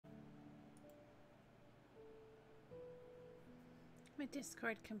My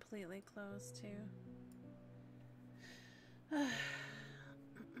Discord completely closed too.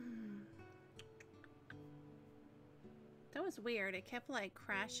 That was weird. It kept like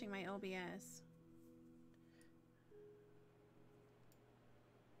crashing my OBS.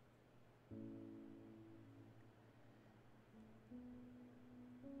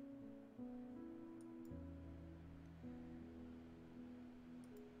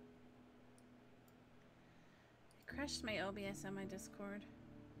 It crashed my OBS on my Discord.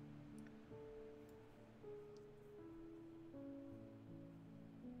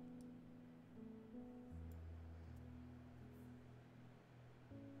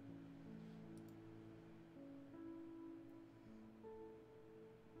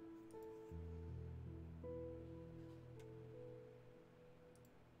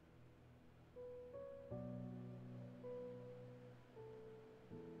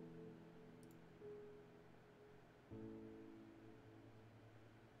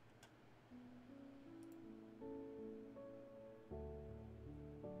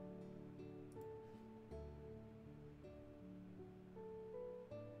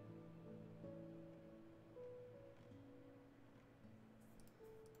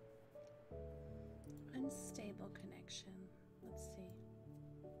 Unstable connection. Let's see.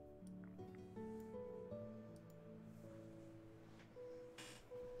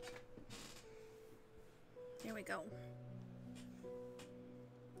 Here we go.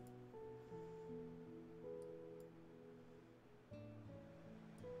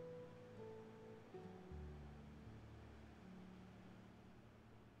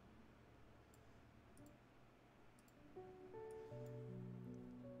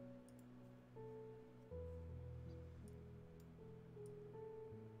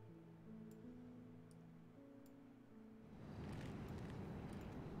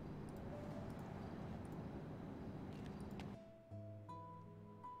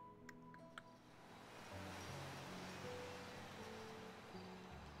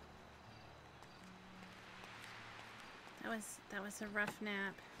 That was a rough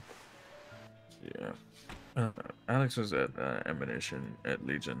nap. Yeah. Alex was at Ammunition at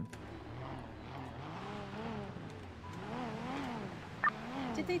Legion.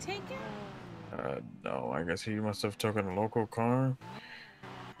 Did they take it? No, I guess he must have taken a local car,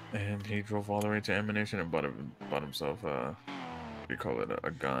 and he drove all the way to Ammunition and bought himself we call it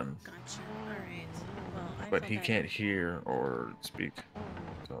a gun. Gotcha. All right. Well, But he can't hear or speak,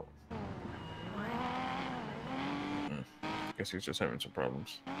 so. Why? I guess he's just having some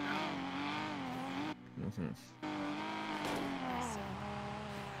problems.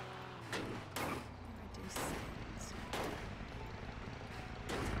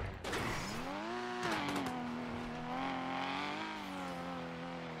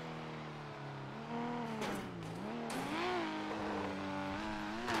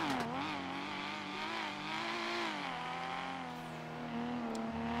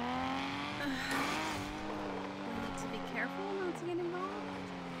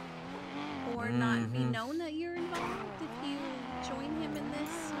 Not be known that you're involved if you join him in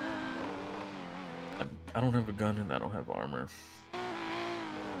this? I don't have a gun and I don't have armor.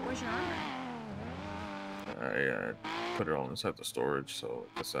 Where's your armor? I put it all inside the storage, so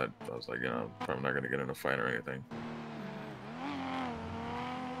I was like, you know, I'm probably not gonna get in a fight or anything.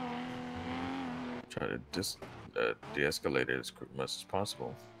 Try to just de-escalate it as much as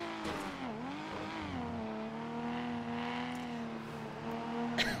possible.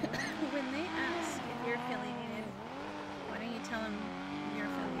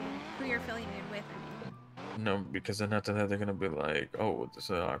 No, because then after that they're gonna be like, "Oh, this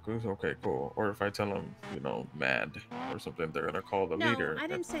is Aku's, okay, cool." Or if I tell them, you know, mad or something, they're gonna call the leader. No, I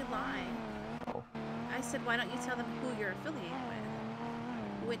didn't say lie. Oh. I said, why don't you tell them who you're affiliated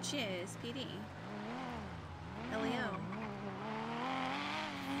with, which is PD, LEO.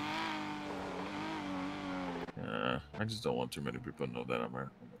 I just don't want too many people to know that I'm a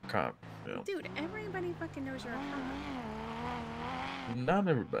cop. You know? Dude, everybody fucking knows you're a cop. Not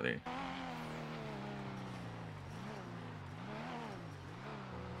everybody.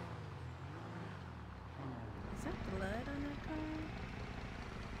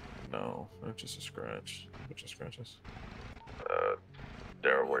 No, it's just a scratch. Which is scratches.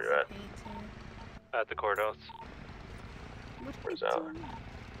 Daryl, where you at? At the courthouse. Where's Alan?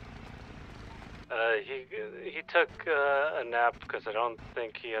 He took a nap because I don't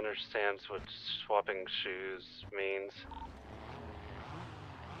think he understands what swapping shoes means.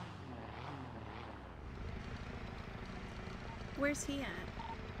 Where's he at?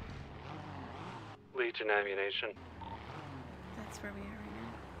 Legion Ammunition. That's where we are right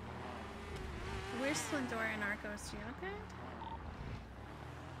now. Where's Splendora and Arcos? Do you okay?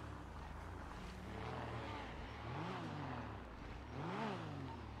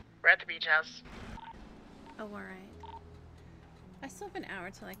 at the beach house. Oh, alright. I still have an hour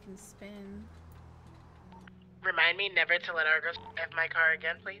till I can spin. Remind me never to let Argos drive my car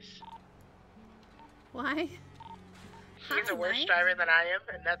again, please. Why? He's a worse Knight. driver than I am,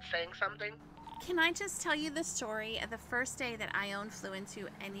 and that's saying something. Can I just tell you the story of the first day that Ione flew into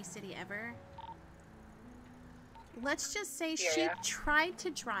any city ever? Let's just say she tried to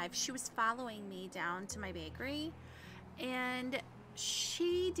drive. She was following me down to my bakery, and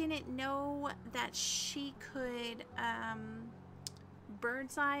she didn't know that she could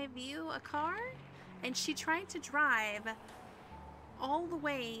bird's eye view a car, and she tried to drive all the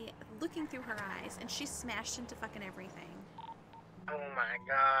way looking through her eyes, and she smashed into fucking everything. Oh my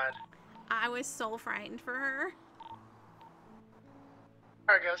god. I was so frightened for her.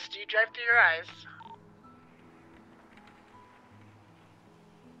 Argos, do you drive through your eyes?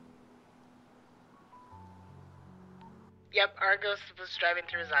 Yep, Argos was driving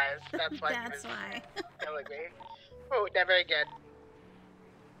through his eyes. That's why That's why. Killing me. Oh, never again.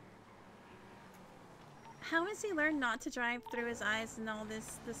 How has he learned not to drive through his eyes in all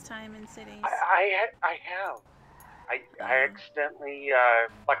this time in cities? I have. I accidentally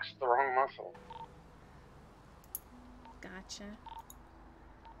flexed the wrong muscle. Gotcha.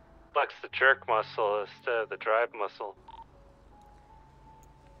 Flex the jerk muscle instead of the drive muscle.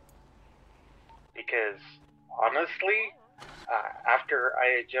 Because honestly, after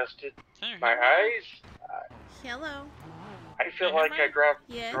I adjusted my eyes, Hello. I feel like I drove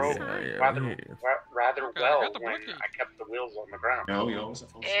Yes, rather well when I kept the wheels on the ground.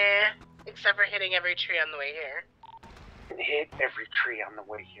 Except for hitting every tree on the way here. Hit every tree on the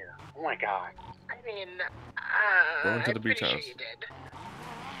way here. Oh my god. I mean, Going to the I'm beach pretty house. sure you did.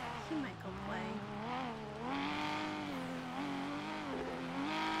 He might go play.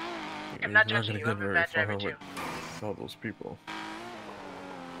 I'm not You're judging you, gonna I'm get a very bad far driver with too. all those people.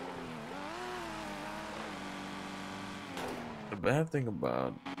 The bad thing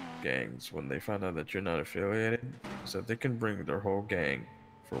about gangs when they find out that you're not affiliated is that they can bring their whole gang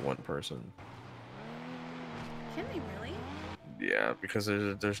for one person. Can they really? Yeah, because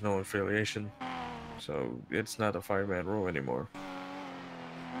there's no affiliation, so it's not a 5-man rule anymore.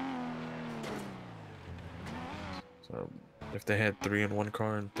 So if they had 3 in one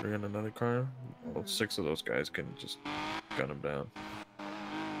car and 3 in another car, well, 6 of those guys can just gun them down.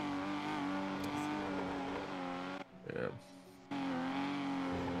 Yeah.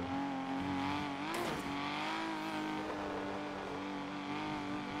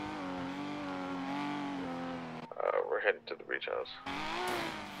 We're heading to the beach house.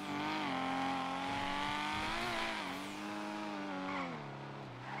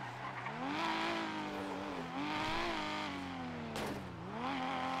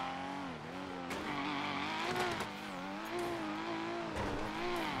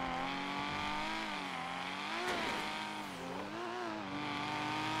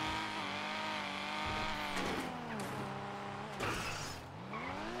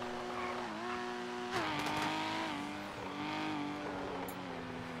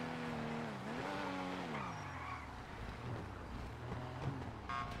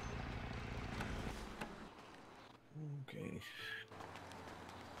 Okay.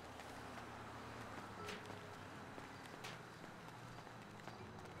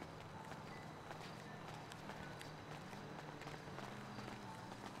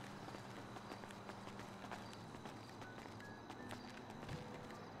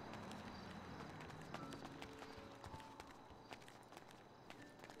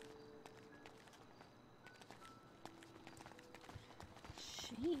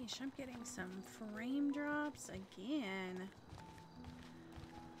 Sheesh, I'm getting some frame drops again.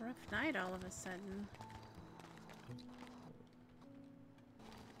 Rough night all of a sudden.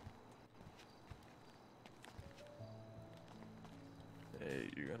 Hey,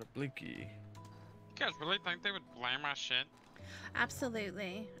 you got a blinky. You guys really think they would blame my shit?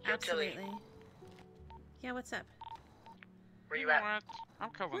 Absolutely. Yo, Tilly. Absolutely. Yeah, what's up? Where you know at? what? I'm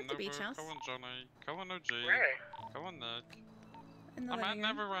We're calling at the Nobu, beach house. calling Johnny, calling OG, Where? calling Nick. In the I'm at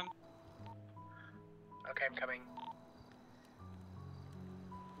living room. Neverrun. Okay, I'm coming.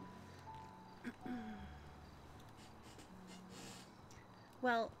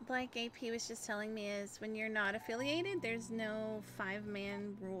 Well, like AP was just telling me, is when you're not affiliated, there's no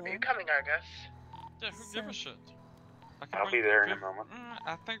 5-man rule. Are you coming, Argos? Yeah, who give a shit? I can I'll bring be there in a 50 moment.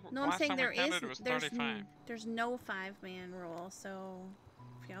 I think No, I'm last saying time there we counted is. it was There's 35. there's no 5-man rule, so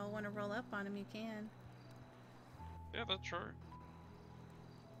if y'all want to roll up on him, you can. Yeah, that's true.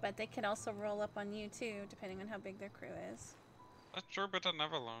 But they could also roll up on you too, depending on how big their crew is. That's true, but I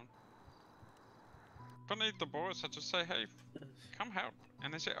never learn. if I need the boys, I just say, hey, come help.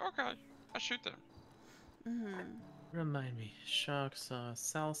 And they say, okay, I shoot them. Remind me, sharks are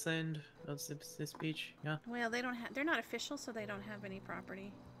south end of this beach, yeah? Well, they don't have. They're not official, so they don't have any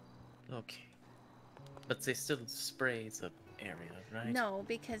property. Okay. But they still spray the area, right? No,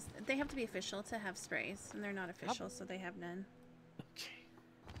 because they have to be official to have sprays, and they're not official, so they have none. Okay.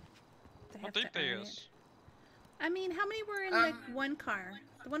 They How have deep to they earn it. is? I mean, how many were in the one car?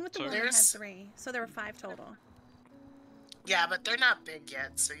 The one with the So- woman had There's- 3, so there were 5 total. Yeah, but they're not big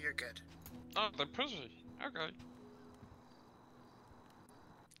yet, so you're good. Oh, they're pussy. Okay.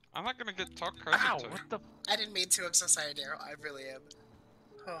 I'm not gonna get talked crazy Ow! to. What the? I didn't mean to. I'm so sorry, Daryl. I really am.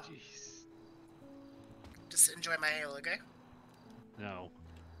 Oh, Jeez. just enjoy my ale, okay? No.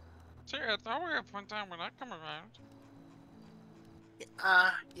 See, it's always a fun time when I come around.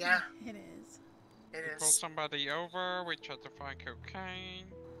 Yeah, It is. it We pull is. somebody over, we try to find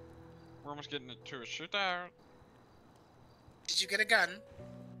cocaine. We're almost getting into a shootout. Did you get a gun?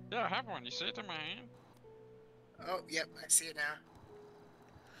 Yeah, I have one. You see it in my hand? Oh, yep, I see it now.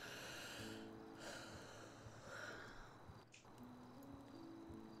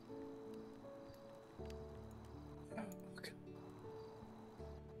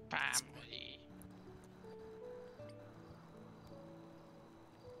 Family.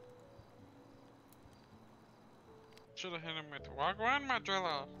 Should have hit him with Wagwan, my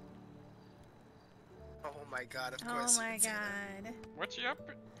driller. Oh my god, of Oh course. you my can say that. god. What you up,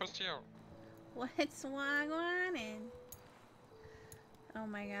 pussy out? What's wagwanin'? Oh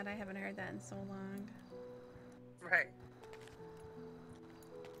my god, I haven't heard that in so long. Right.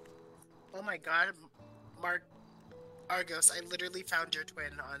 Oh my god, Mark Argos, I literally found your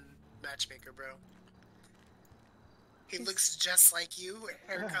twin on Matchmaker, bro. He looks just like you,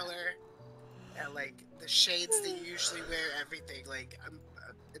 hair color, and like the shades that you usually wear, everything. Like,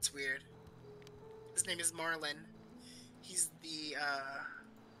 it's weird. His name is Marlon. He's the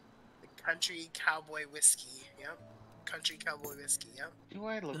country cowboy whiskey. Yep. Country cowboy whiskey. Yep. Do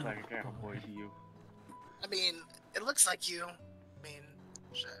I look like a cowboy to you? I mean, it looks like you. I mean,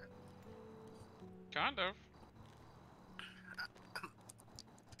 shit. Kind of.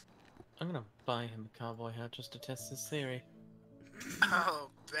 I'm gonna buy him a cowboy hat just to test his theory. Oh,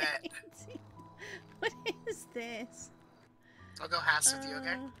 bet. What is this? I'll go halves with you,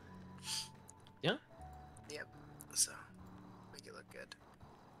 okay? Yeah? Yep. So, make it look good.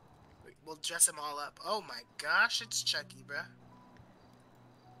 We'll dress him all up. Oh my gosh, it's Chucky, bruh.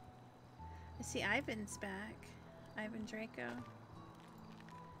 I see Ivan's back. Ivan Draco.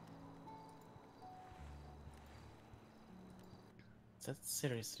 That's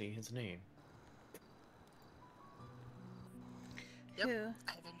seriously his name. Yep. Who?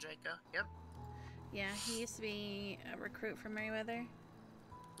 Ivan Draco. Yep. Yeah, he used to be a recruit from Merryweather.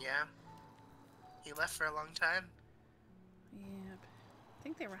 Yeah. He left for a long time. Yep. I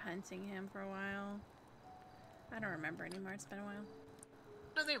think they were hunting him for a while. I don't remember anymore. It's been a while.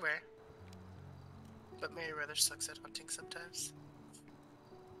 No, they were. But Merryweather sucks at hunting sometimes.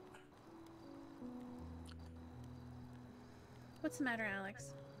 What's the matter,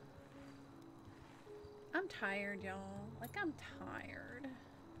 Alex? I'm tired, y'all. Like, I'm tired.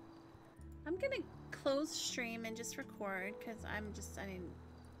 I'm gonna close stream and just record because I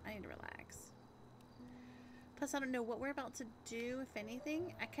need to relax. Plus, I don't know what we're about to do, if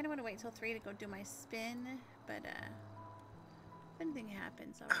anything. I kind of want to wait till 3 to go do my spin, but if anything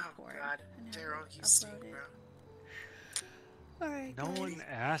happens, I'll Oh record. god, and have Daryl, it you stink, uploaded. bro. Alright, No guys. one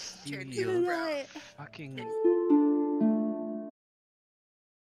asked you, Good you night. fucking